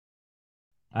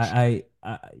I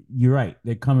you're right.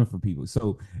 They're coming for people.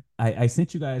 So I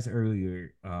sent you guys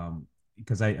earlier,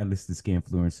 because I listen to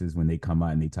Scamfluencers when they come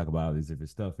out and they talk about all this different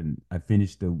stuff. And I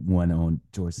finished the one on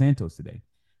George Santos today.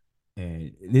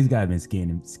 And this guy's been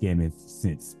scamming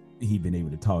since he been able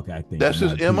to talk, I think, That's in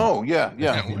my his opinion. MO. Yeah, That's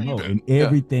yeah, his Yeah, where you MO. been? And yeah.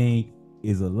 everything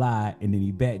is a lie, and then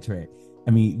he backtracked.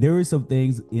 I mean, there were some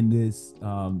things in this,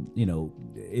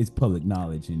 it's public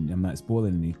knowledge, and I'm not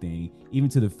spoiling anything, even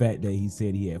to the fact that he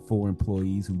said he had 4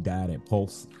 employees who died at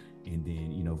Pulse. And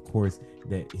then, of course,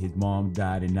 that his mom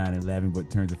died in 9/11,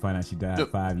 but turns to find out she died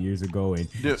Look, 5 years ago. And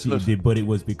she listen, did, but it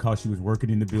was because she was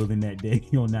working in the building that day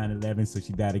on 9/11. So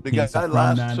she died of the cancer guy from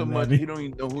lies so much 9/11. he don't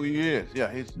even know who he is.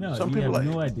 Yeah, he's No, some you people have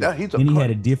like no idea. that. He's a Then he had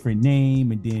crazy. a different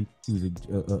name, and then he was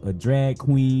a drag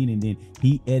queen, and then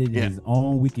he edited Yeah, his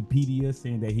own Wikipedia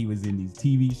saying that he was in these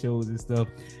TV shows and stuff.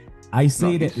 I no,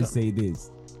 say that he's to some. say this: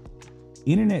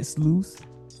 internet sleuths,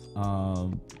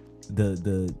 um,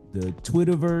 the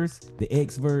Twitterverse, the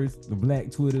Xverse, the Black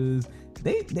Twitters,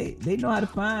 they know how to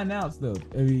find out stuff.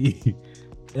 I mean,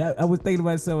 I was thinking to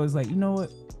myself, I was like, you know what?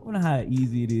 I wonder how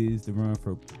easy it is to run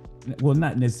for, well,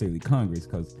 not necessarily Congress,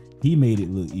 because he made it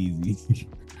look easy,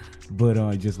 but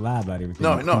just lie about everything,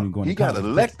 No, no, including going to he got college. But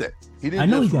elected. He I didn't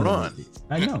know he just got run. elected.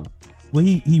 I know. Well,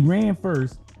 he ran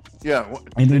first, Yeah,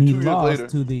 and then then he 2 years lost later,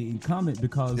 to the incumbent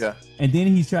because, yeah, and then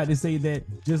he tried to say that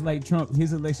just like Trump,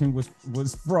 his election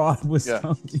was fraud, was yeah,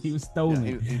 he was yeah.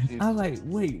 stolen. I was like,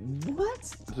 wait, what?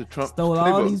 He's a Trump Stole all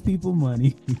playbook. these people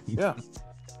money. Yeah,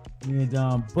 And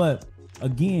but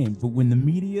again, but when the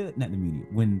media, not the media,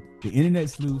 when the internet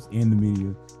sleuths and the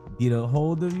media get a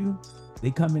hold of you,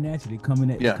 they coming at you.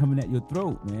 They yeah. coming at your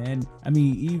throat, man. I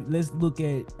mean, let's look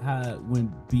at how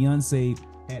when Beyonce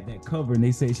had that cover and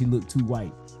they said she looked too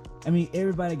white. I mean,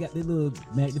 everybody got their little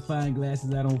magnifying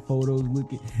glasses out on photos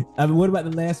looking. I mean, what about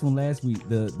the last one last week?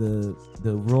 The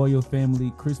royal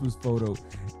family Christmas photo.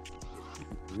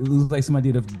 It looks like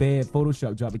somebody did a bad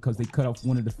Photoshop job because they cut off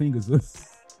one of the fingers.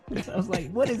 I was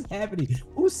like, what is happening?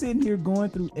 Who's sitting here going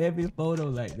through every photo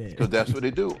like Because that? that's what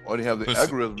they do, or they have the Listen,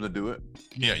 algorithm to do it.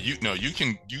 yeah, you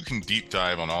can deep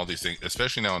dive on all these things,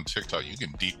 especially now on TikTok. You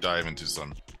can deep dive into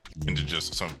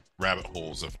just some rabbit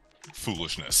holes of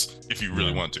foolishness if you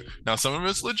really Yeah. want to. Now, some of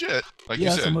it's legit, like you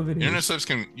Yeah, said. some of it Internet is. surfs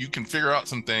you can figure out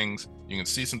some things, you can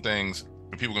see some things,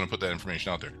 and people are going to put that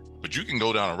information out there. But you can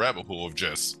go down a rabbit hole of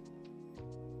just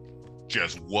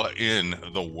what in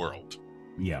the world,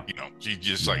 Yeah. you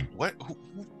just Yeah. like what? Who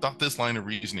thought this line of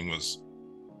reasoning was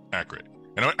accurate?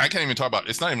 And I can't even talk about.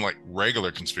 It's not even like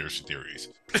regular conspiracy theories.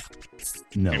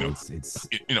 No, you know, it's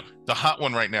the hot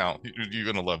one right now. You're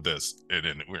gonna love this, and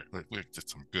we're just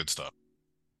some good stuff.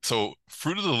 So,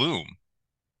 Fruit of the Loom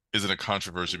isn't a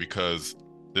controversy because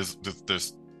there's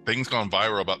things gone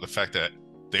viral about the fact that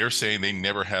they're saying they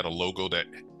never had a logo that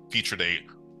featured a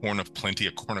horn of plenty,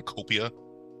 a cornucopia,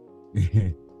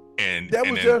 and That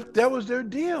and was then their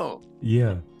deal.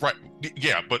 yeah. right,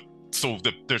 yeah, but so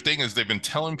their thing is they've been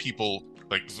telling people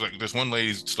like there's one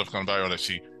lady's stuff gone viral that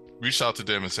she reached out to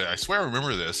them and said, I swear I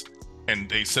remember this, and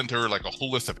they sent her like a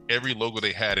whole list of every logo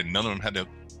they had, and none of them had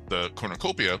the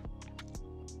cornucopia,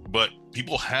 but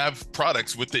people have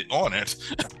products with it on it.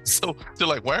 So they're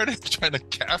like, why are they trying to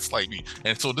gaslight me?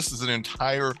 And so this is an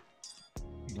entire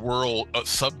world, a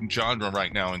subgenre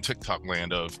right now in TikTok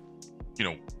land of, you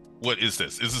know, what is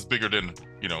this? Is this bigger than,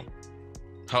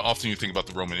 how often you think about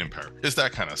the Roman Empire? It's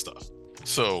that kind of stuff.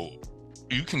 So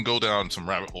you can go down some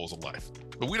rabbit holes of life.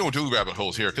 But we don't do rabbit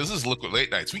holes here because this is Liquid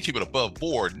Late Nights. We keep it above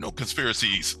board, no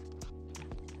conspiracies.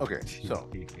 Okay, so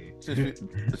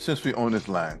since we on this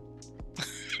line,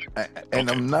 and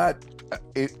Okay. I'm not,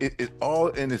 it's all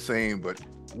in the same. But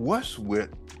what's with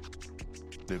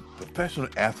the professional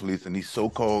athletes and these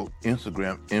so-called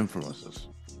Instagram influencers?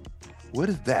 What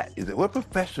is that? What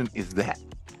profession is that?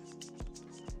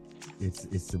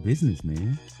 It's a business,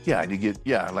 man. Yeah, and you get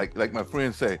like my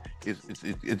friends say,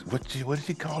 it's what does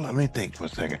she call it? Let me think for a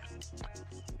second.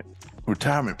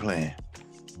 Retirement plan.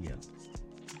 Yeah.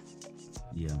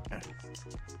 Yeah.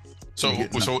 So, They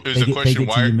get- so is They the get- they question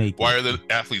get till you make why it. are the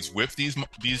athletes with these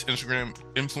Instagram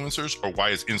influencers, or why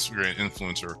is Instagram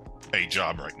influencer a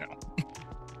job right now?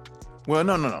 Well,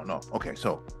 no. Okay,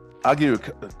 so I'll give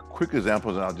you a quick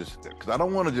examples, and I'll just because I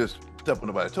don't want to just step on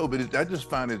nobody's toe, but I just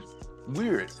find it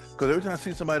weird because every time I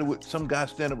see somebody with some guy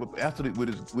stand up athlete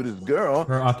with his girl,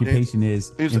 Her occupation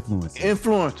is it's an influencer.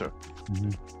 influencer.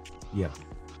 Mhm. Yeah,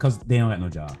 because they don't got no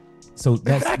job. So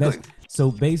that's Exactly. so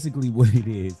basically what it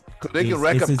is. Because they can is-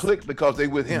 rack it's up a- click because they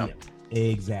with him.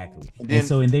 Exactly. And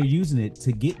then, and they're using it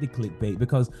to get the clickbait,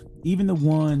 because even the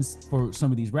ones for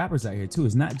some of these rappers out here too,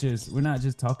 we're not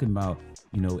just talking about,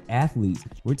 athletes.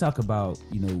 We're talking about,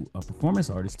 a performance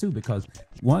artist too, because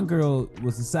one girl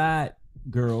was a side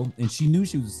girl and she knew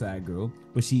she was a side girl,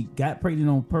 but she got pregnant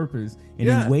on purpose and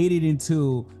then waited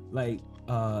until like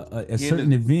a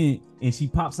certain event, and she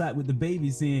pops out with the baby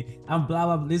saying, "I'm blah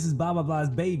blah. This is blah blah blah's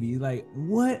baby." Like,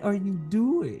 what are you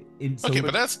doing? And so, okay,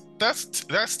 but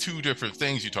that's two different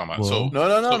things you're talking about. Well,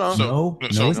 no,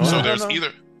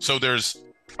 so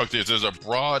there's a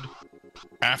broad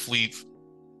athlete,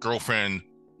 girlfriend,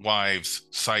 wives,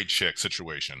 side chick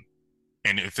situation.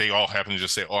 And if they all happen to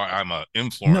just say, "Oh, I'm a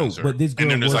influencer," no, but this girl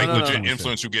and then there's like legit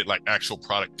influencer. influencers who get like actual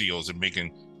product deals and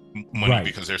making money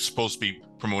because they're supposed to be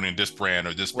promoting this brand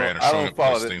or this brand or showing up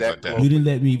things like that. You didn't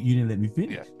let me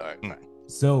finish. Yes, all right.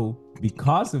 So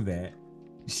because of that,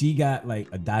 she got like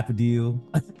a diaper deal.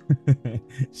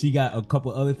 She got a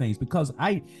couple other things, because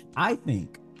I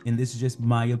think, and this is just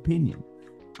my opinion,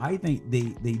 I think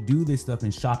they do this stuff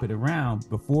and shop it around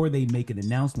before they make an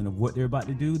announcement of what they're about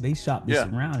to do. They shop this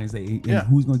around and say,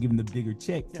 who's going to give them the bigger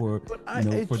check for for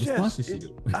the sponsorship.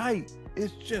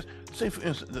 It's just, say for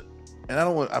instance, and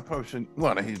I probably shouldn't.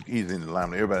 Well, he's in the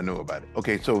limelight. Everybody know about it.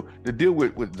 Okay, so the deal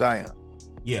with Zion.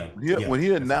 When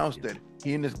he announced that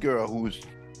he and this girl who was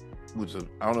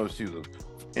I don't know if she was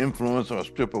an influencer or a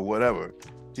stripper or whatever.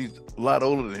 She's a lot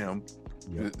older than him.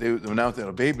 Yep. They announced that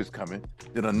a baby's coming.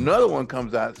 Then another one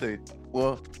comes out and say,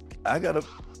 "Well, I got a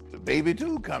baby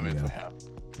too coming for him."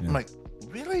 I'm like,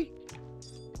 really?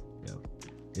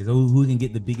 It's who can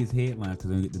get the biggest headlines, because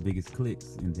they get the biggest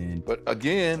clicks, and then. But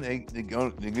again, they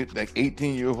get like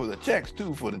 18-year-old for the checks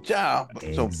too for the child.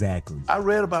 Exactly. So I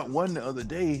read about one the other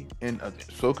day in a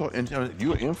so-called you're an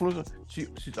influencer.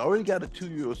 She's already got a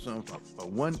 2-year-old son for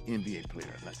one NBA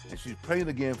player, and she's praying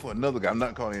again for another guy. I'm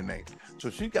not calling his name. So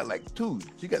she got like 2.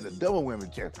 She got the double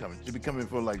whammy checks coming. She'll be coming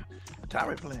for like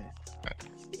retirement plan.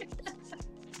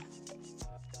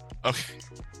 Okay.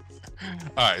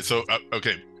 All right. So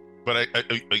okay. But I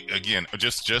again,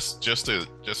 just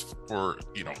for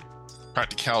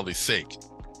practicality's sake.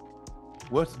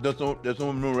 There's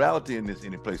no morality in this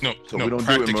any place. No, we don't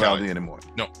do it morality anymore.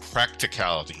 No,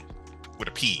 practicality with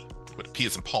a P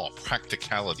as in Paul.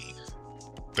 Practicality.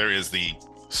 There is the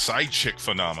side chick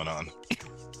phenomenon,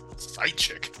 side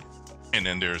chick, and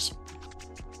then there's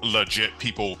legit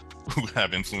people who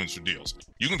have influencer deals.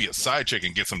 You can be a side chick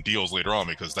and get some deals later on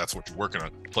because that's what you're working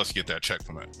on. Plus, you get that check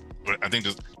from it. But I think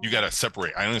you got to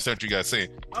separate. I understand what you guys saying,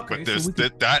 but there's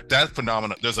that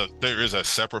phenomenon. There is a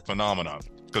separate phenomenon,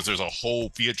 because there's a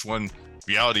whole VH1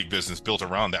 reality business built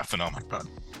around that phenomenon.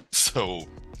 So,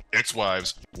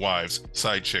 ex-wives, wives,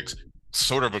 side chicks,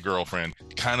 sort of a girlfriend,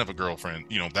 kind of a girlfriend,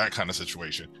 that kind of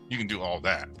situation. You can do all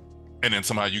that, and then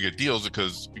somehow you get deals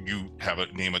because you have a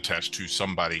name attached to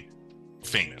somebody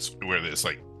famous, whether it's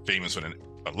like famous with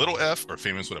a little F or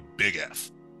famous with a big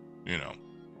F.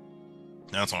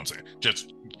 That's what I'm saying.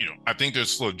 Just, I think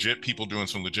there's legit people doing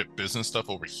some legit business stuff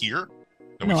over here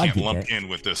that we can't lump in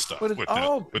with this stuff, with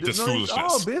this foolishness. It's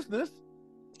all business.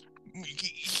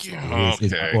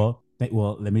 Okay.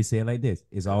 Well, let me say it like this: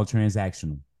 it's all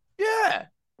transactional. Yeah.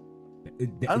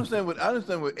 I understand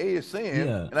what A is saying,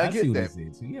 and I get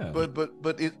that.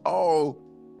 But it's all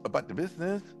about the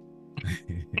business.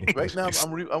 Right now,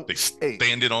 they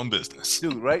stand it on business,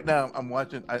 dude. Right now, I'm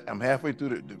watching. I'm halfway through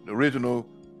the original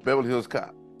Beverly Hills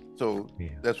Cop, so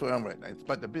that's where I'm right now. It's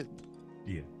about the business.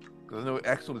 Yeah, because I know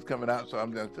Axel is coming out, so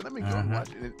I'm just let me go and watch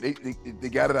it. They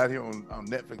got it out here on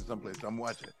Netflix someplace. So I'm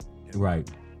watching it. Right.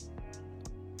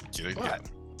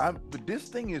 But this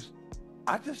thing is,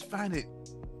 I just find it.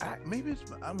 Maybe it's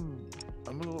I'm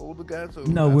a little older guy, so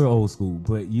no, we're old school,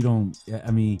 but you don't.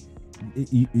 I mean,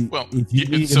 if you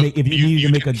need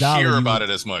to make a dollar, hear about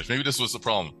it as much. Maybe this was the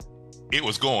problem. It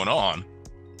was going on.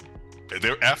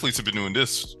 Their athletes have been doing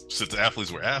this since the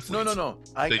athletes were athletes. No.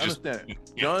 I understand it.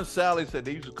 John Sally said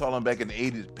they used to call them back in the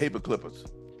 80s paper clippers,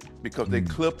 because they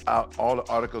clip out all the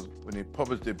articles when they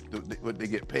publish what they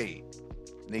get paid.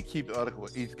 And they keep the article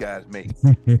what each guy's make.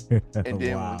 And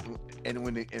then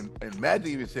when Magic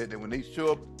even said that when they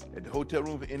show up at the hotel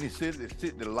room in any city, they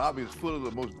sit in the lobby is full of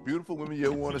the most beautiful women you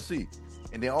ever want to see.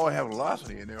 And they all have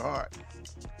larceny in their heart.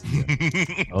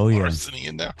 Oh yeah, larceny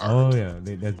in their heart. Oh yeah,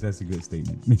 that's a good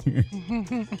statement.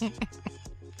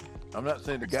 I'm not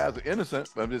saying the guys are innocent,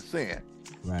 but I'm just saying.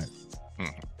 Right.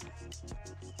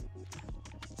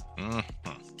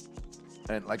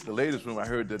 And like the latest room, I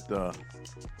heard that the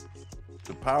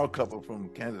power couple from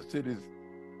Kansas City's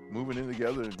moving in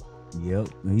together. Yep,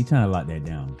 he trying to lock that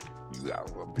down. You got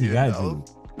 $1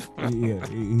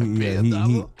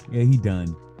 billion. He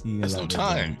done. There's no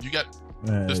time.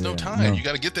 There's no time. No. You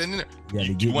got to get that in there.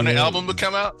 You You want an album to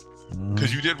come out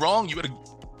because you did wrong. You better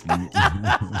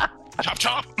chop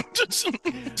chop.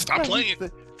 Stop playing.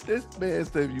 This man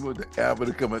said if you want the album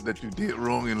to come out that you did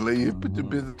wrong and lay it, put your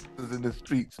business in the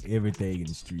streets. Everything in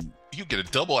the street. You get a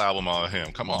double album out of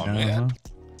him. Come on, man.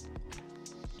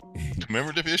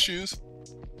 Commemorative issues.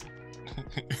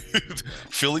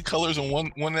 Philly colors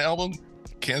on one album,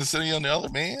 Kansas City on the other.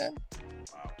 Man,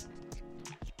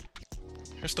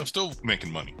 your stuff's still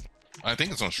making money. I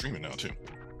think it's on streaming now too.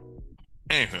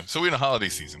 Anyway, so we're in the holiday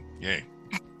season. Yay.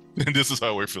 And this is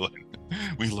how we're feeling.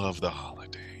 We love the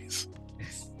holidays.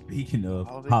 Speaking of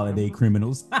holiday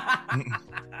criminals.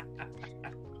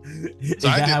 Is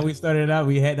that how we started out?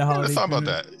 We had the holiday. Let's talk about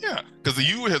that. Yeah, because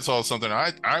you had saw something.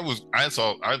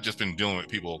 I've just been dealing with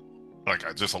people, like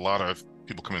just a lot of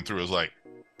people coming through. Is like,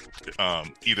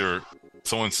 either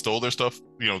someone stole their stuff.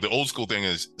 You know, the old school thing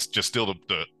is just steal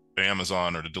the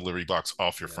Amazon or the delivery box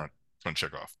off your front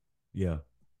checkoff. Yeah.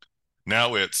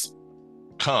 Now it's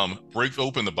come break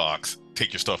open the box,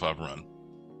 take your stuff out, and run.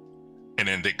 And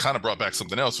then they kind of brought back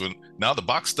something else. When now the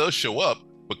box does show up,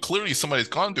 but clearly somebody's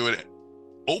gone to it,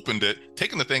 opened it,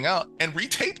 taken the thing out, and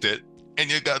retaped it, and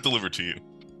it got delivered to you.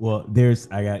 Well,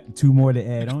 I got two more to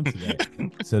add on to that.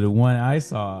 So the one I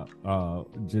saw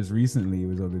just recently, it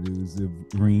was on the news. The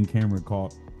Ring camera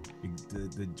caught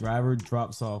the driver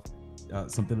drops off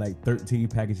something like 13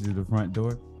 packages at the front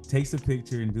door, takes a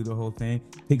picture and do the whole thing,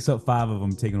 picks up 5 of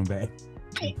them, taking them back.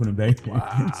 Put them back.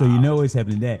 Wow. So you know what's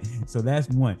happening that. So that's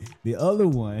one. The other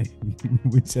one,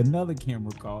 which another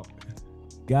camera caught,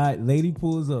 lady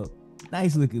pulls up.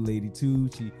 Nice looking lady too.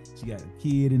 She got a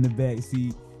kid in the back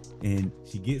seat, and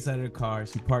she gets out of the car.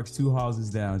 She parks 2 houses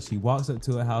down. She walks up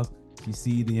to her house. She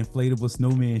sees the inflatable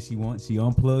snowman she wants. She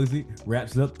unplugs it,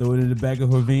 wraps it up, throw it in the back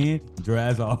of her van,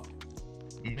 drives off.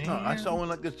 I saw one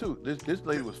like this too. This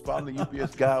lady was following the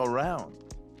UPS guy around.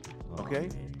 Okay,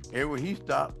 everywhere he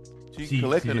stopped, she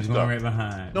collected the stuff. Right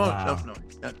behind. No.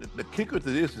 The kicker to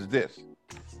this is this.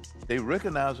 They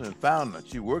recognized her and found her.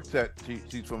 She works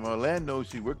she's from Orlando.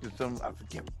 She worked at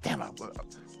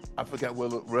I forgot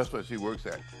what restaurant she works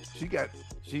at. She got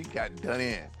done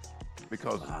in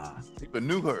because people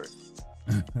knew her.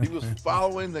 He was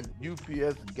following the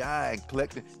UPS guy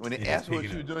collecting. When they asked her what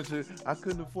she was doing, she said, I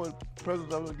couldn't afford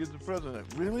presents. I was going to get the present.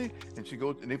 Really? And she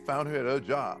goes, and they found her at her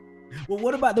job. Well,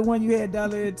 what about the one you had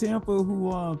down there in Tampa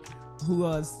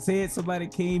who said somebody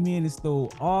came in and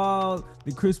stole all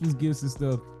the Christmas gifts and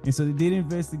stuff, and so they did an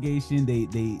investigation. They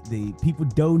people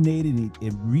donated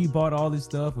and rebought all this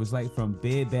stuff. It was like from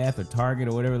Bed Bath or Target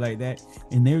or whatever like that,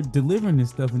 and they're delivering this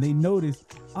stuff, and they noticed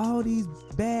all these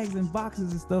bags and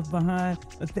boxes and stuff behind.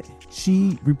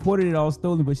 She reported it all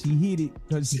stolen, but she hid it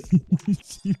because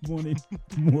she wanted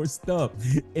more stuff,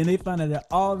 and they found out that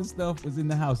all the stuff was in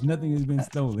the house. Nothing has been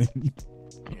stolen.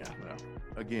 Yeah, well,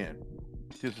 again.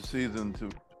 Tis the season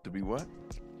to be what?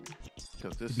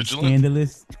 Because this is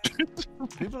scandalous.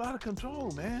 People out of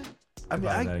control, man. Out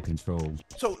of control.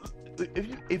 So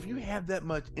if you have that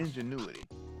much ingenuity,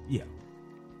 yeah,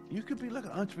 you could be like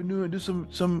an entrepreneur and do some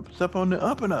stuff on the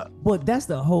up and up. But that's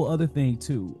the whole other thing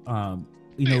too.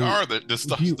 This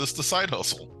the side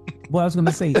hustle. Well, I was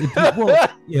gonna say, that's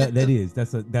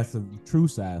a true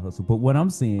side hustle. But what I'm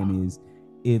saying is,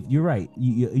 if you're right,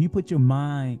 you put your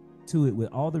mind to it with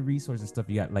all the resources and stuff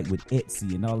you got, like with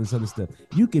Etsy and all this other stuff,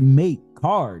 you can make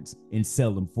cards and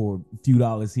sell them for a few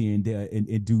dollars here and there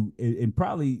and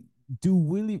probably do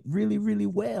really, really, really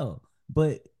well.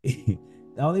 But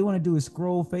all they want to do is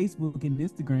scroll Facebook and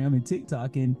Instagram and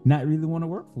TikTok and not really want to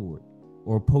work for it,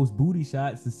 or post booty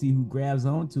shots to see who grabs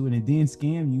onto it and then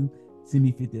scam you. Send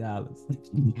me $50.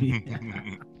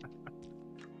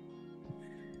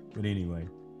 But anyway,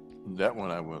 that one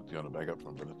I was gonna back up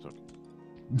from, but it's okay.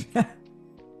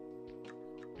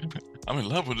 I'm in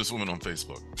love with this woman on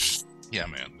Facebook. Yeah,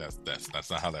 man, that's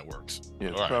not how that works. Yeah,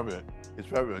 it's probably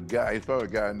a guy. It's probably a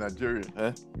guy in Nigeria,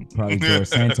 huh? Probably George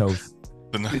Santos.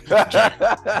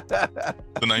 The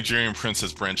Nigerian prince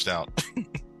has branched out.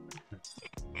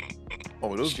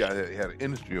 Oh, those guys had an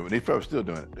industry over there. They probably still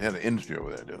doing it. They had an industry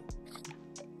over there, dude.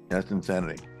 That's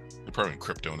insanity. They're probably in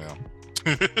crypto now.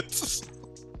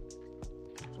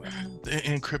 They're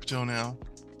in crypto now.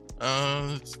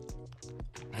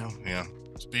 Yeah.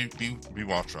 Just be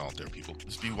watchful out there, people.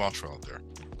 Just be watchful out there.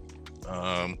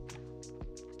 I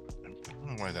don't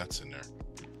know why that's in there.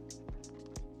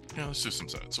 Yeah, let's do some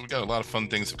stuff. So we got a lot of fun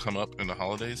things that come up in the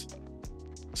holidays.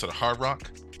 So the Hard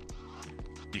Rock.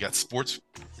 You got sports.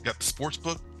 You got the sports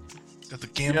book. You got the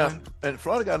gambling. Yeah, and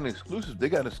Florida got an exclusive. They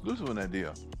got an exclusive on that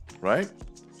deal, right?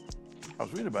 I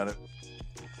was reading about it.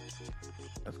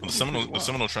 That's The gonna be Seminole, pretty the wild.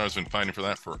 Seminole tribe's been fighting for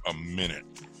that for a minute,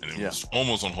 and it Yeah. was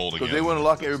almost on hold again. Because they want to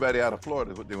lock everybody out of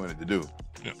Florida. Is what they wanted to do.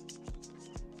 Yeah.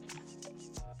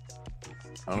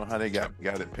 I don't know how they got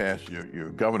it past your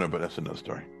governor, but that's another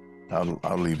story.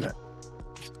 I'll leave that.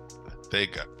 They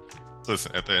got.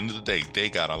 Listen, at the end of the day, they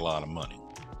got a lot of money.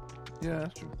 Yeah,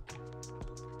 that's true.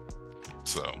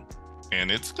 So, and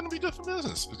it's going to be good for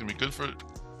business. It's going to be good for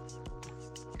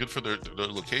their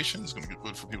location. It's going to be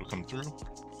good for people to come through.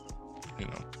 You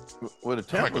know. Well, the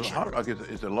Tampa Hard Rock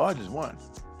is the largest one.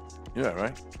 Yeah,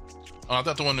 right. I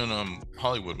thought the one in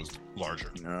Hollywood was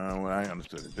larger. No, well, I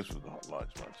understood it. This was the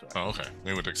largest one. So. Oh, okay.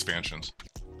 Maybe with expansions.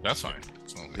 That's fine.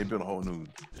 They built a whole new.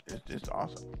 It's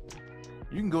awesome.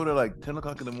 You can go there like 10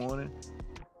 o'clock in the morning.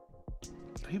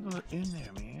 People are in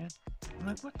there, man. I'm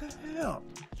like, what the hell?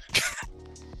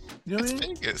 You know what I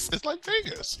mean? Vegas. It's like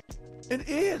Vegas. It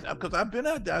is, because I've been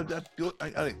out there.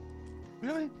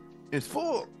 Really? It's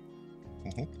full.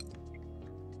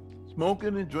 Mm-hmm.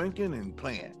 Smoking and drinking and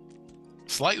playing.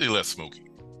 Slightly less smoky.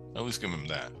 At least give them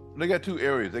that. They got two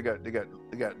areas. They have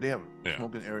Yeah.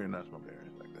 smoking area and not smoking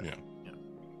areas like that. Yeah.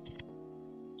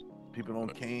 People on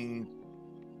canes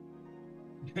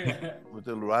with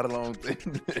the ride along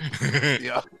thing.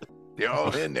 Yeah, they're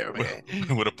all in there, man.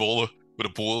 with a bowl of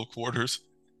quarters.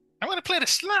 I want to play the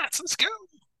slots. Let's go.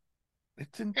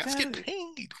 It's Let's get insanity.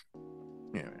 paid.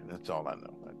 Yeah, man, that's all I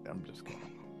know. I'm just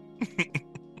kidding.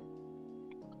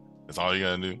 That's all you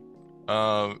gotta do.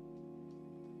 I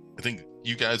think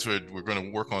you guys were going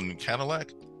to work on Cadillac.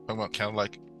 Talking about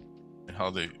Cadillac and how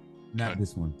they. Not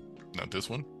this one. Not this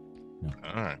one. No.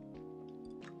 All right.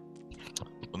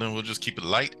 Well, then we'll just keep it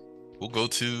light. We'll go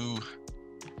to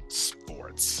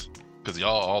sports because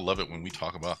y'all all love it when we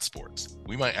talk about sports.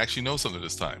 We might actually know something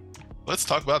this time. Let's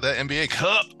talk about that NBA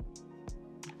Cup.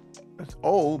 It's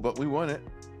old, but we won it.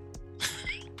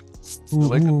 Who,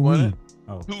 Lakers who won we? it?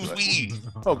 Oh. Who's we?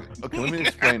 Okay, let me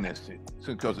explain this to you.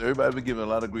 Because everybody's been giving a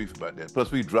lot of grief about that.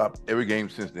 Plus, we dropped every game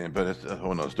since then, but it's a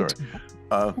whole nother story.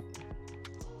 Are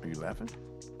you laughing?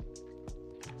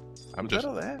 I'm Was just.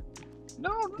 that a laugh? No.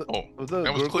 Was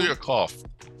That was gurgle? clear cough.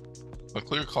 A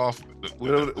clear cough.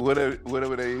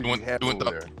 Whatever they Went- have went over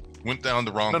up. there. Went down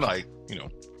the wrong No. pipe. You know.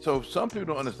 So some people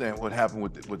don't understand what happened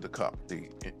with the cup, the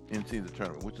in-season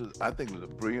tournament, which is, I think, was a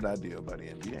brilliant idea by the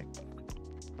NBA.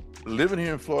 Living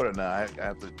here in Florida now, I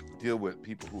have to deal with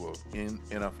people who are in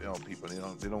NFL people. They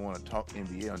don't want to talk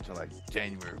NBA until like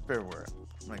January, February.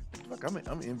 I'm like, look, I'm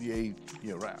NBA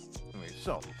year round. Anyway,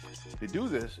 so they do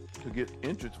this to get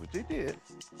interest, which they did,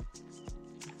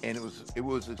 and it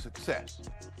was a success.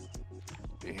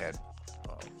 They had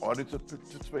audience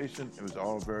participation. It was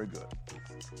all very good.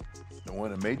 And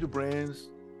one of the major brands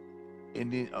in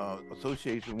the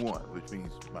association won, which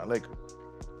means my Lakers.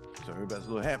 So everybody's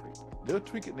a little happy. They'll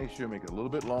tweak it next year, make it a little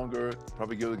bit longer,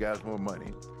 probably give the guys more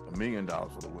money, $1 million for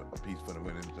a piece for the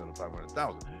win instead of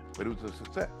 500,000. But it was a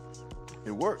success.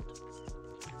 It worked.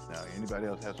 Now, anybody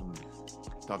else has some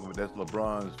talking about that's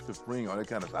LeBron's 5th ring, all that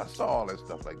kind of stuff. I saw all that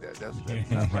stuff like that. That's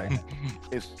not right.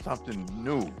 It's something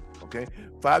new. Okay,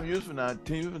 5 years from now,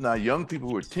 10 years from now, young people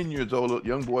who are 10 years old,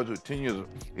 young boys who are 10 years old,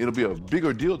 it'll be a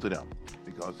bigger deal to them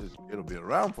because it'll be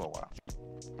around for a while.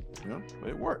 You know, but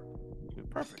it worked. It's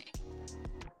perfect.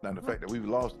 Now, the fact that we've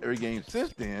lost every game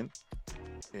since then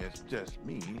is just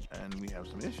me, and we have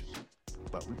some issues.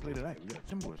 But we play tonight. We got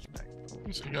Timberwolves tonight.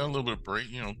 So you got a little bit of break.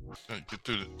 You know,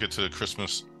 get to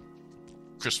Christmas.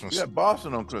 We got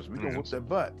Boston on Christmas. We gonna whoop that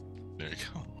butt. There you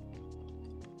go.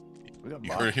 We got You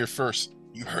Boston. heard it here first.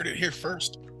 You heard it here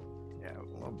first. Yeah,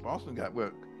 well, Boston got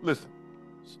listen.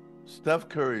 Steph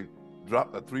Curry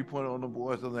dropped a 3-pointer on the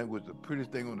boys. I think it was the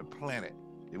prettiest thing on the planet.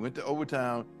 They went to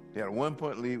overtime. They had a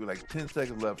 1-point lead with like 10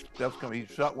 seconds left. Steph's coming.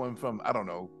 He shot one from, I don't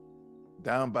know,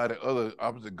 down by the other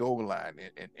opposite goal line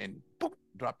and boop,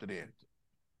 dropped it in.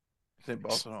 Sent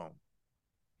Boston home.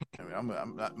 I mean,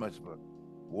 I'm not much of a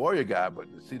Warrior guy,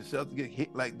 but to see the Celtics get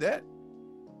hit like that,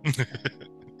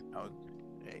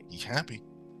 hey. He's happy.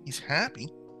 He's happy.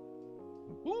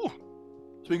 Woo.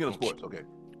 Speaking of sports, okay.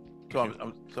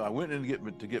 So I went in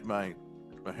to get my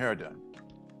hair done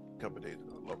a couple of days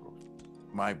ago, local.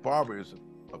 My barber is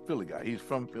a Philly guy. He's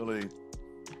from Philly,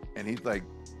 and he's like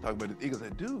talking about the Eagles. I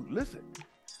said, dude, listen,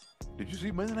 did you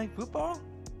see Monday Night Football?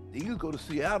 The Eagles go to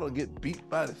Seattle and get beat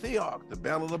by the Seahawks, the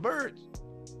Battle of the Birds.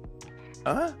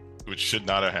 Huh? Which should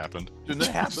not have happened. Shouldn't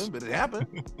have happened, but it happened.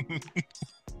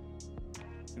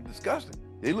 It's disgusting.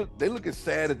 They look as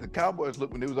sad as the Cowboys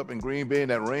look when they was up in Green Bay in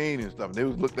that rain and stuff.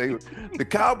 The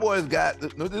Cowboys got you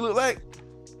know what they look like?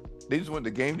 They just want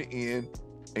the game to end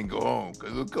and go home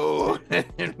because it was cold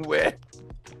and wet.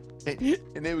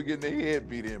 And they were getting their head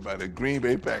beat in by the Green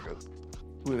Bay Packers.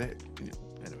 Who the heck?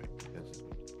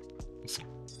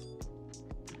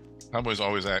 Cowboys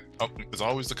always act. Oh, it's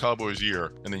always the Cowboys'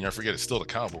 year, and then you forget it's still the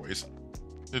Cowboys.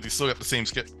 They still got the same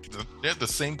They're at the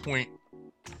same point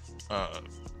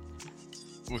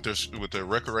with their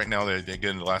record right now that they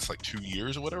get in the last like 2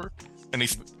 years or whatever, and they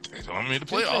don't make the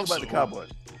playoffs. About the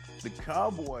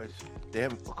Cowboys, they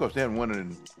haven't. Of course, they haven't won it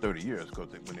in 30 years because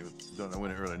when they don't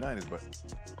win in the early 90s. But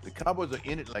the Cowboys are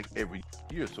in it like every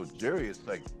year. So Jerry is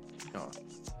like,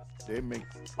 they make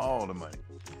all the money.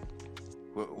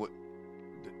 What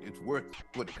it's worth?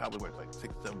 What the Cowboys worth? Like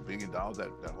 $6-7 billion.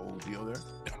 That whole deal there.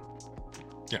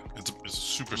 Yeah, it's a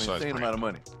super insane sized amount of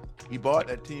money. He bought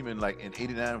that team in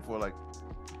 '89 for like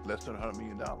less than $100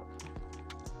 million.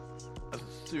 That's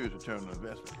a serious return on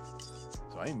investment.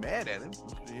 So I ain't mad at him.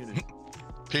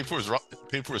 Paid for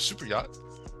his super yacht.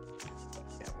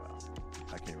 Yeah, well,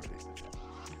 I can't relate to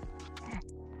that.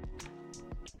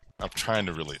 I'm trying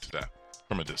to relate to that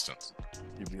from a distance.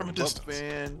 You'd be a Bucks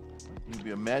fan. You'd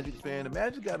be a Magic fan. The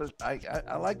Magic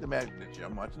I like the Magic this year.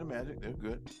 I'm watching the Magic. They're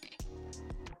good.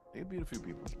 They beat a few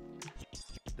people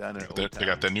down there. They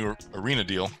got that new arena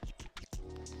deal.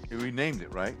 They renamed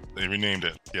it, right? They renamed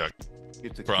it, yeah,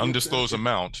 for Kia undisclosed Center.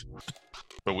 amount.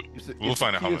 But we'll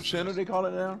find out how much. Center they call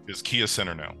it now. It's Kia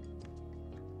Center now.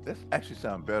 That actually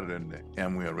sounds better than the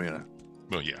Amway Arena.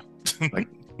 Well, yeah, like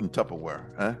in Tupperware,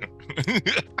 huh?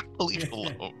 Leave it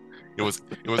alone. It was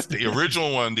the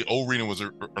original one. The old arena was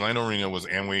Orlando Arena was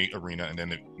Amway Arena, and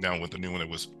then now with the new one, it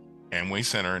was Amway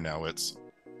Center, and now it's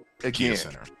Kia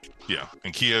Center. Yeah,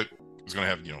 and Kia is going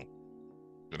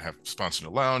to have sponsored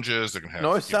lounges. They're going to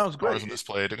have it sounds cars great on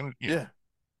display. They're going to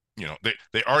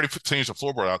they already changed the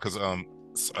floorboard out because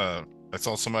I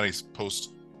saw somebody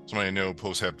I know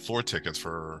had floor tickets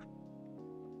for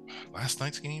last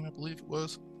night's game, I believe it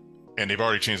was, and they've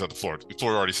already changed out the floor. The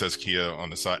floor already says Kia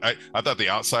on the side. I thought the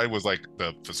outside was like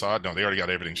the facade. No, they already got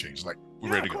everything changed. Like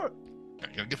we're ready to go. Yeah,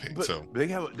 you gotta get paid. But so they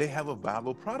have a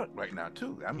viable product right now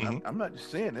too. I'm not just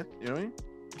saying it. You know what I mean?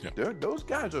 Yeah. Those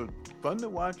guys are fun to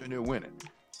watch and they're winning.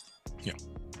 Yeah.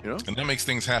 You know? And that makes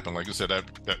things happen. Like I said, that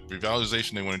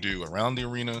revitalization they want to do around the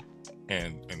arena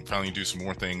and finally do some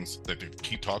more things that they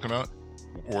keep talking about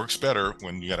works better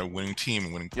when you got a winning team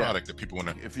and winning product that people want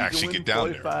to actually get down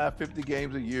 45, 50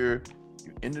 games a year,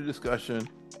 you're in the discussion.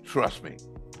 Trust me,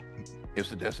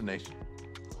 it's a destination.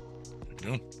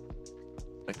 Yeah.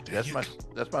 That's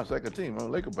my second team. I'm a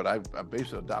Laker, but I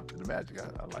basically adopted the Magic. I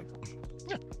like them.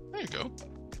 Yeah, there you go.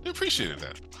 They appreciated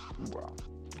that. Wow.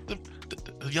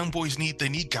 The young boys need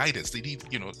guidance. They need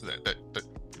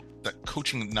that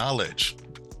coaching knowledge,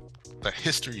 that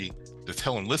history to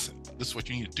tell them, listen, this is what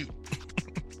you need to do.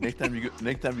 next time you go to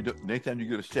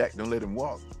Shaq, don't let him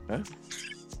walk. Huh?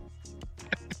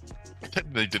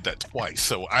 They did that twice,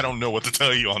 so I don't know what to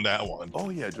tell you on that one.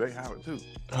 Oh yeah, Dre Howard too.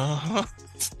 Uh-huh.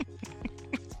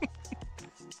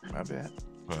 My bad.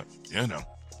 But and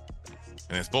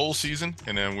it's bowl season,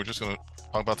 and then we're just gonna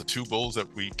talk about the two bowls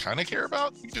that we kind of care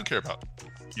about. We do care about.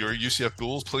 Your UCF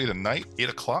Bulls play tonight,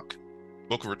 8:00,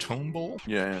 Boca Raton Bowl.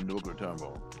 Yeah, and the Boca Raton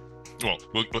Bowl.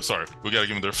 Well, sorry, we gotta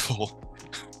give them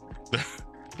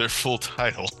their full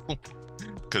title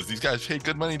because these guys paid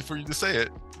good money for you to say it.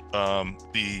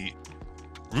 The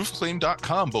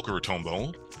roofclaim.com Boca Raton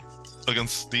Bowl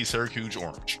against the Syracuse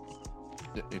Orange.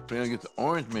 They playing against the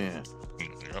Orange Man.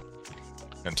 Yep.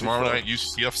 And tomorrow night,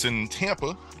 UCF's in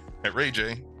Tampa at Ray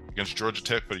J against Georgia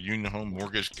Tech for the Union Home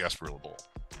Mortgage Gasparilla Bowl.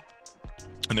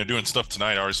 And they're doing stuff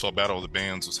tonight. I already saw Battle of the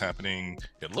Bands was happening.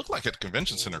 It looked like at the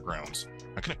Convention Center grounds.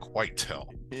 I couldn't quite tell.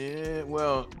 Yeah,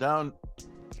 well,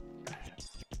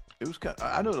 it was kind of,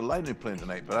 I know the Lightning playing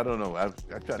tonight, but I don't know. I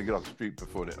tried to get off the street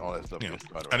before all that stuff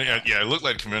started. It looked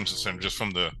like Convention Center just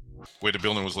from the way the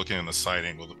building was looking in the side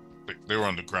angle. They were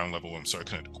on the ground level, so I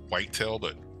couldn't quite tell.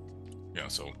 But yeah,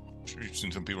 so you've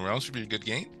seen some people around. Should be a good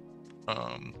game.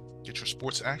 Get your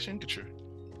sports action. Get your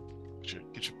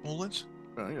bullets.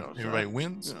 Everybody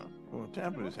wins. Well,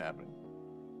 Tampa is happening.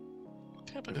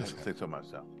 Tampa is. Say so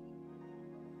myself.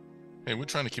 Hey, we're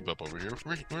trying to keep up over here.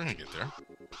 We're gonna get there.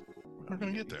 We're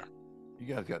gonna get there.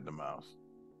 You guys got the mouse.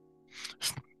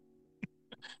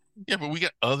 Yeah, but we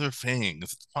got other things.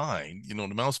 It's fine. the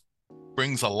mouse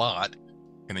brings a lot,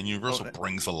 and then Universal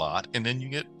brings a lot, and then you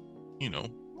get,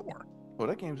 more. Oh,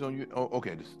 that game's on you. Oh,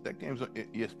 okay. That game's on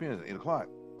ESPN at 8:00.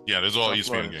 Yeah, there's all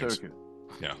ESPN games. Syracuse.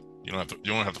 Yeah, you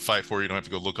don't have to fight for it. You don't have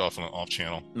to go look off on an off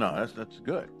channel. No, that's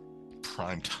good.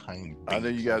 Prime time. I know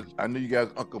you guys.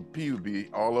 Uncle P would be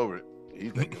all over it.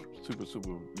 He's like a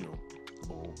super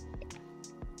bowl.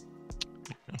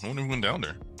 I wonder who went down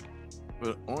there.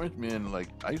 But Orange Men,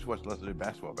 I used to watch lots of their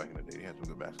basketball back in the day. They had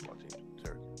some good basketball teams in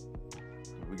Syracuse.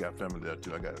 We got family there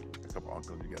too. I got a couple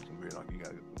uncles. You got some great uncles. You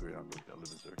got some great uncles that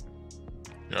live in Syracuse.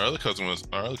 Yeah, our other cousin was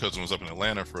up in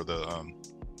Atlanta for the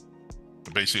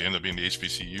basically ended up being the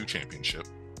HBCU championship.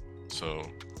 So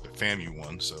the FAMU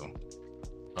won. So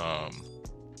yeah,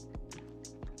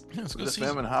 it's a good Was it season.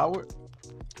 Fam and Howard?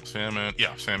 Fam and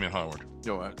Howard.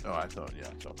 Yo, I thought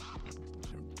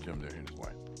Jim there and his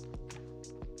wife.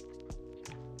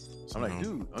 I'm like,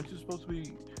 dude, aren't you supposed to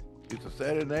be? It's a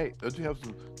Saturday night. Don't you have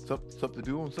stuff to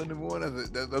do on Sunday morning?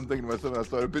 I'm thinking to myself. I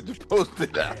saw the picture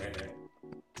posted.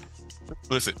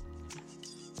 Listen,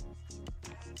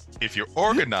 if you're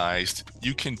organized,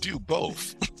 you can do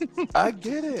both. I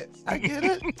get it.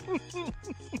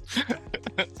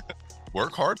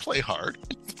 Work hard, play hard.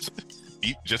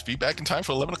 Just be back in time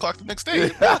for 11 o'clock the next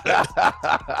day.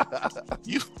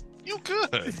 You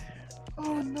good.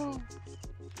 Oh no.